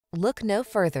Look no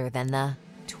further than the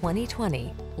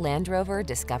 2020 Land Rover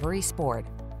Discovery Sport.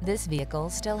 This vehicle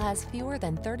still has fewer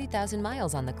than 30,000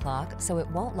 miles on the clock, so it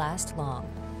won't last long.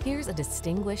 Here's a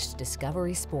distinguished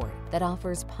Discovery Sport that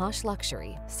offers posh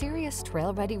luxury, serious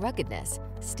trail-ready ruggedness,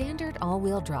 standard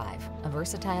all-wheel drive, a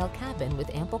versatile cabin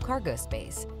with ample cargo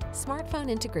space, smartphone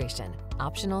integration,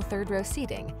 optional third-row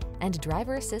seating, and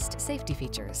driver assist safety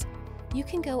features. You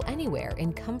can go anywhere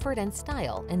in comfort and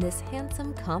style in this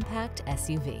handsome compact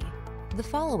SUV. The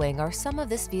following are some of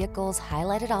this vehicle's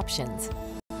highlighted options: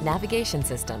 navigation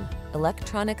system,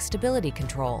 electronic stability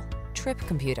control, trip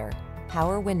computer,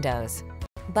 power windows,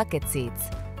 bucket seats,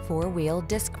 four-wheel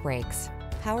disc brakes,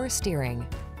 power steering.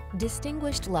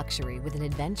 Distinguished luxury with an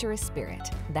adventurous spirit.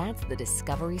 That's the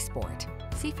Discovery Sport.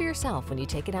 See for yourself when you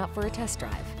take it out for a test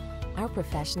drive. Our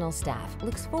professional staff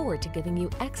looks forward to giving you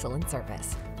excellent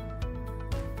service.